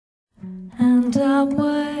And I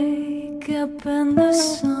wake up in the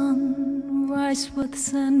sunrise with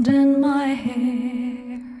sand in my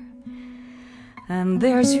hair, and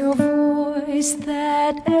there's your voice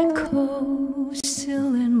that echoes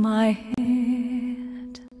still in my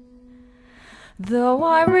head. Though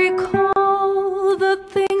I recall the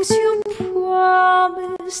things you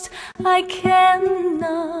promised, I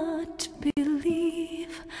cannot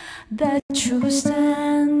believe that you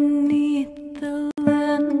stand neath the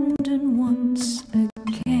Linden once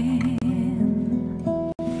again.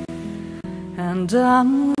 And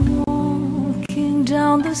I'm walking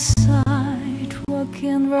down the sidewalk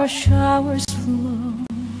in rush hour's flow,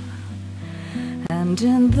 and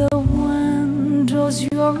in the windows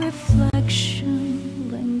your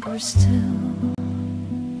reflection lingers still.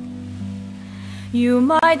 You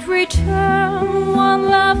might return one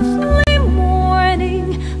lovely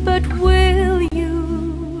morning, but will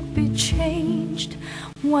you be changed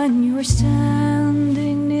when you're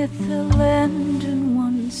standing neath the Linden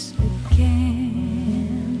once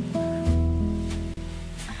again?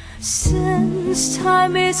 Since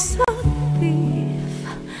time is a thief,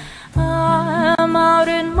 I'm out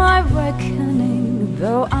in my reckoning.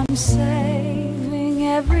 Though I'm saving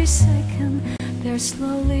every second, they're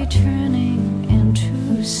slowly turning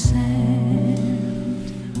into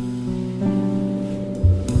sand.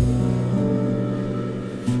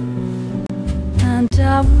 And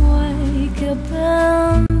I wake up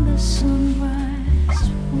in the sunrise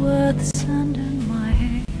with sand in my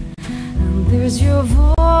hair, and there's your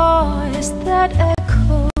voice that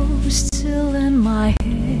echoes still in my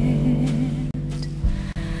head.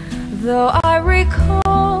 Though I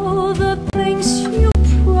recall the things you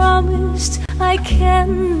promised, I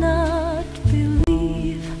cannot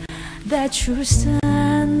believe that you're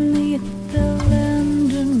standing neath the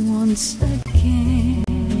Linden once again.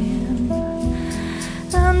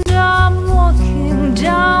 And I'm walking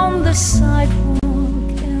down the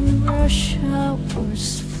sidewalk in rush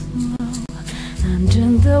hour's flow, and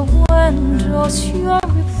in the windows your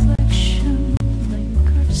reflection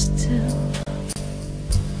lingers still.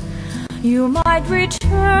 You might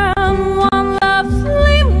return one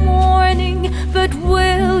lovely morning, but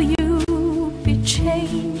will you be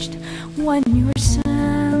changed when you're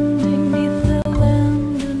standing neath the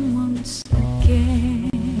Linden once again?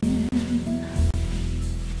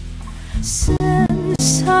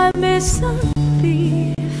 Since time is a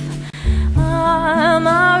thief, I'm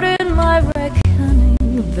out in my reckoning.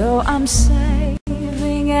 Though I'm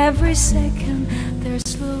saving every second, they're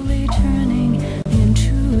slowly turning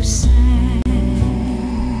into sand.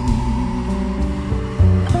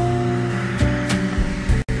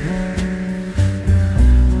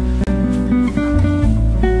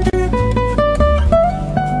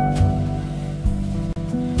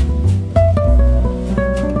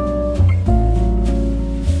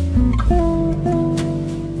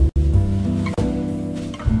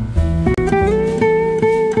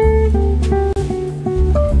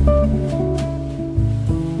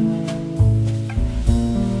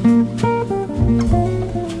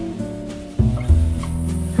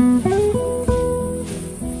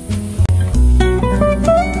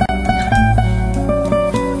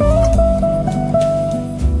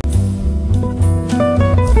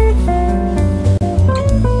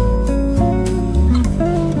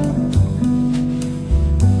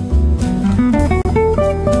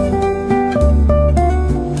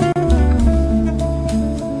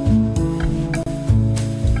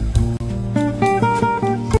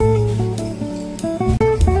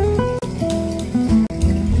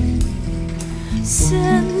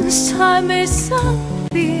 Since time is a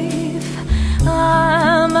thief,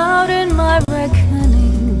 I'm out in my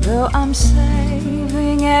reckoning. Though I'm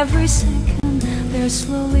saving every second, they're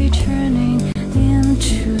slowly turning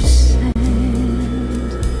into sand.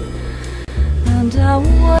 And I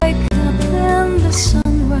wake up in the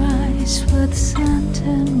sunrise with sand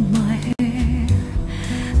in my hair,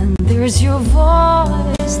 and there's your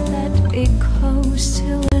voice that echoes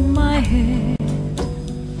still in my head.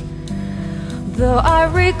 Though I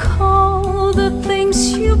recall the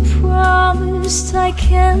things you promised, I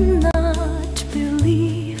cannot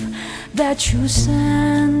believe that you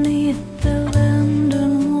stand neath the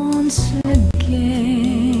Linden once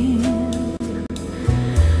again.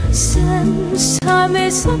 Since time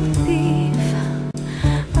is a thief,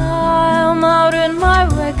 I'm out in my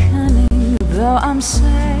reckoning. Though I'm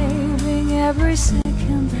saving every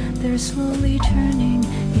second, they're slowly turning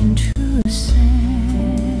into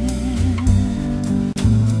sand.